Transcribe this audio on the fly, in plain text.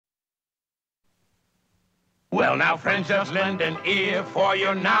Well, now, friends, just lend an ear, for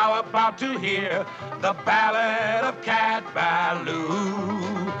you're now about to hear the ballad of Cat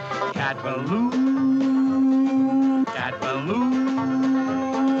Ballou. Cat Ballou, Cat Ballou,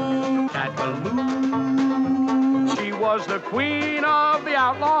 Cat Ballou. She was the queen of the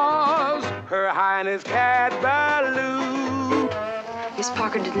outlaws, Her Highness Cat Ballou. Miss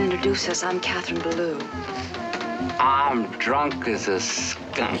Parker didn't introduce us. I'm Catherine Ballou. I'm drunk as a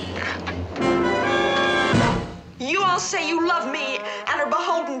skunk. You all say you love me and are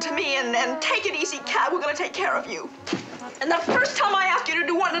beholden to me, and take it easy, Cat. We're gonna take care of you. And the first time I ask you to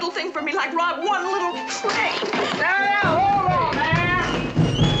do one little thing for me, like rob one little train. Now, hold on, man.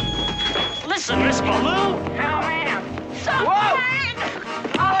 Listen, Miss Ballou. Now, ma'am. Something!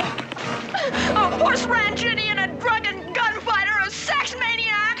 A horse ranch Indian, a drug and gunfighter, a sex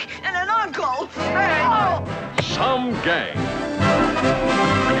maniac, and an uncle. Hey. Oh. Some gang.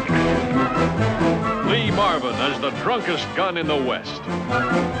 Lee Marvin as the drunkest gun in the West.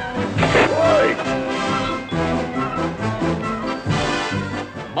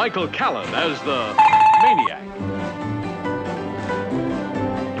 Michael Callan as the maniac.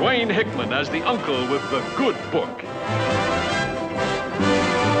 Dwayne Hickman as the uncle with the good book.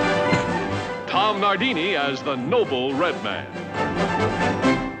 Tom Nardini as the noble red man.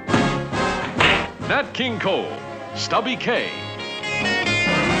 Nat King Cole, Stubby K.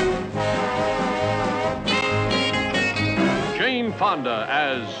 Jane Fonda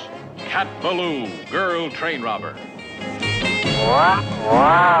as Cat Ballou, girl train robber.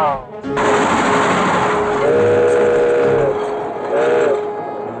 Wow.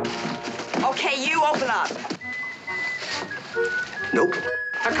 Okay, you open up. Nope.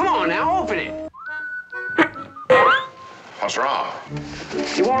 Now, come on now, open it. What's wrong?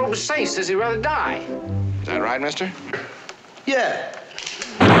 He won't open safe, says he'd rather die. Is that right, mister? Yeah.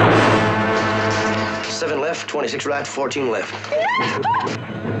 7 left, 26 right, 14 left.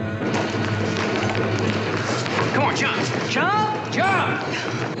 Come on, jump. Jump, jump.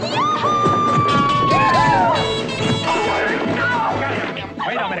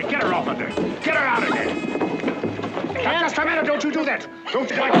 Wait a minute, get her off of there. Get her out of there. Now, just a minute, don't you do that. Don't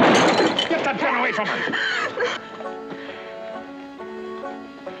you get that gun away from her.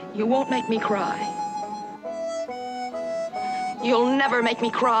 You won't make me cry. You'll never make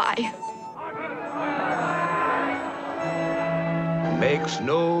me cry. Makes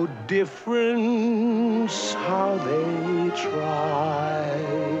no difference how they try.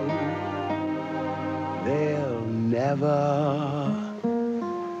 They'll never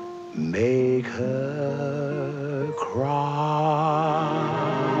make her cry.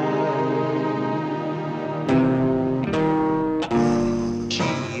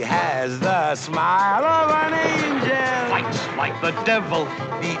 She has the smile of an angel. Fights like the devil.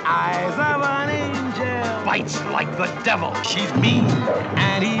 The eyes of an angel. Fights like the devil. She's mean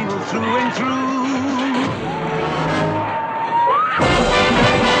and evil through and through.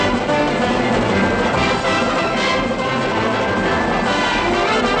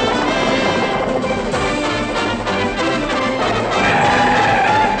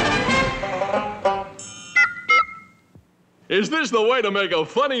 Is this the way to make a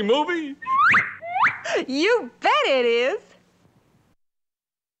funny movie? You bet it is.